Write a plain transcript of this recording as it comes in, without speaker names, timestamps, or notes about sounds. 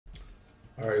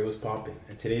Alright, what's poppin'?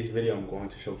 In today's video, I'm going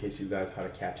to showcase you guys how to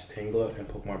catch Tangela in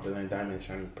Pokemon Brilliant Diamond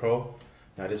Shining Pearl.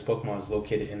 Now, this Pokemon is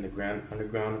located in the Grand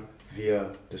Underground via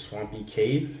the Swampy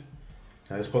Cave.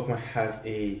 Now, this Pokemon has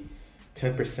a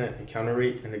 10% encounter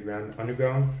rate in the Grand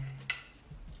Underground.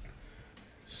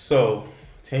 So,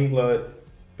 Tangela,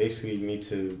 basically you need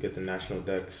to get the National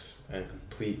Dex and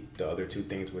complete the other two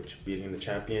things, which beating the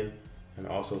champion and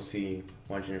also seeing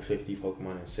 150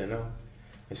 Pokemon in Sinnoh.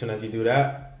 As soon as you do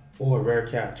that, oh, a rare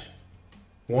catch.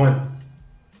 One.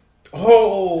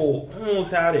 Oh, almost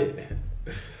had it.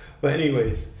 But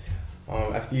anyways,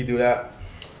 after you do that,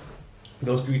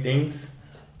 those three things,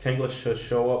 Tangela should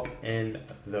show up in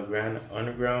the Grand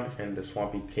Underground and the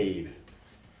Swampy Cave.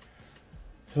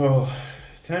 So,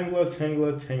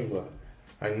 Tangela.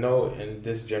 I know in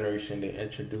this generation they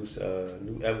introduced a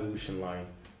new evolution line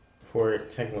for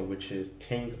Tangela, which is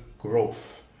Tang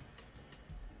Growth.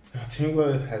 Now,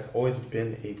 Tangela has always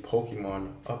been a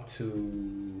Pokemon up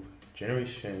to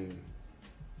Generation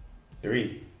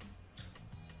 3.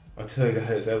 Until it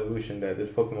got its evolution that this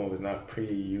Pokemon was not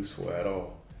pretty useful at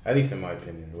all. At least in my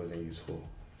opinion, it wasn't useful.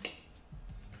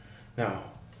 Now,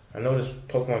 I know this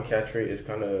Pokemon catch rate is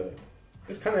kind of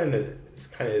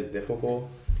difficult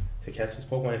to catch this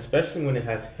Pokemon, especially when it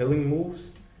has healing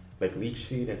moves like Leech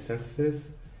Seed and Synthesis.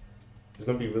 It's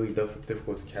going to be really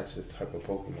difficult to catch this type of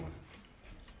Pokemon.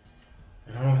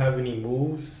 And I don't have any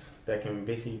moves that can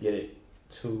basically get it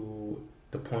to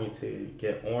the point to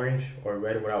get orange or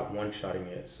red without one-shotting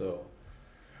it. So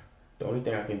the only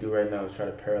thing I can do right now is try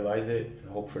to paralyze it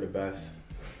and hope for the best.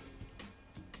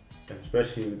 And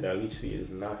especially with that Leech Seed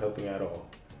is not helping at all.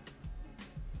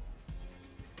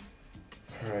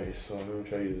 Alright, so I'm going to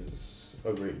try to use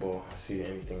a Great Ball. See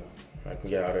anything I can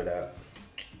get out of that.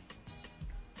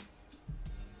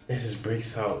 It just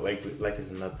breaks out like it's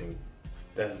nothing.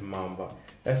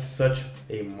 That's such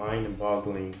a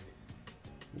mind-boggling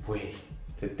way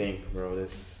to think, bro.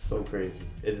 That's so crazy.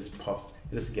 It just pops.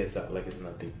 It just gets out like it's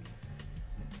nothing.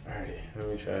 Alrighty, let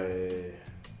me try.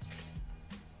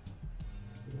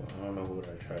 Well, I don't know who would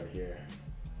I try here.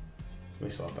 Let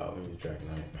me swap out. Let me use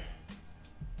Dragonite.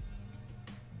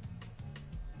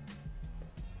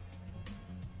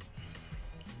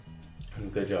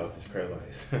 Good job. It's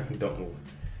paralyzed. Don't move.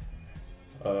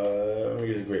 Let me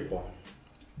use a Great Ball.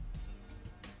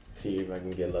 See if I can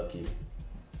get lucky.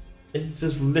 It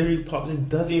just literally pops. It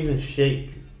doesn't even shake.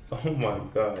 Oh my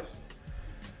gosh.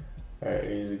 Alright,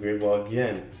 use a Great Ball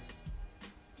again.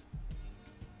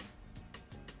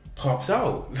 Pops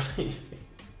out.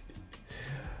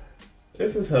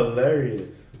 This is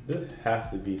hilarious. This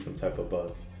has to be some type of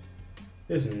bug.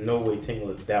 There's no way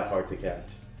Tangela is that hard to catch.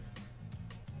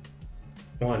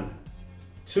 1,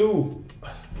 2.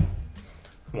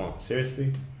 Come on,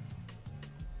 seriously?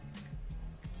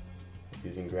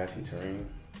 Using grassy terrain.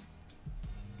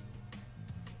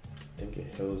 I think it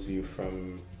heals you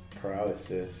from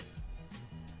paralysis.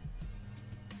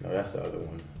 No, that's the other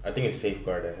one. I think it's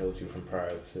Safeguard that heals you from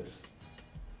paralysis.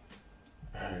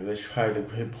 Alright, let's try the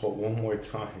Great Ball one more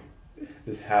time.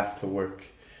 This has to work.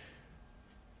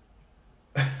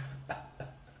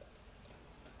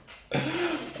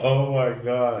 Oh my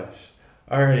gosh.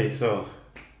 Alrighty, so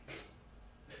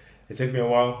it took me a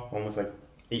while, almost like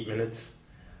 8 minutes.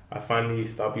 I finally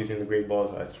stopped using the Great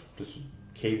Balls. I just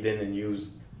caved in and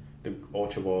used the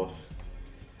Ultra Balls.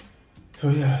 So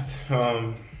yeah,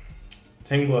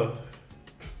 Tangela,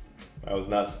 I was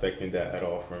not expecting that at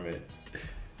all from it.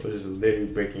 It was just literally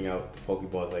breaking out the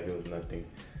Pokeballs like it was nothing.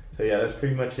 So yeah, that's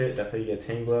pretty much it. That's how you get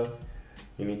Tangela.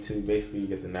 You need to basically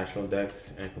get the National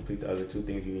Dex and complete the other two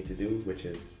things you need to do, which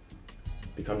is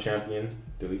become champion,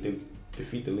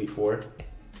 defeat the Elite Four,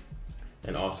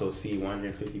 and also see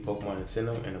 150 Pokemon in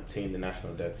Sinnoh and obtain the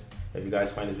National Dex. If you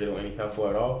guys find this video any helpful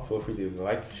at all, feel free to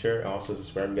like, share, and also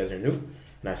subscribe if you guys are new.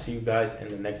 And I'll see you guys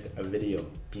in the next video.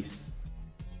 Peace.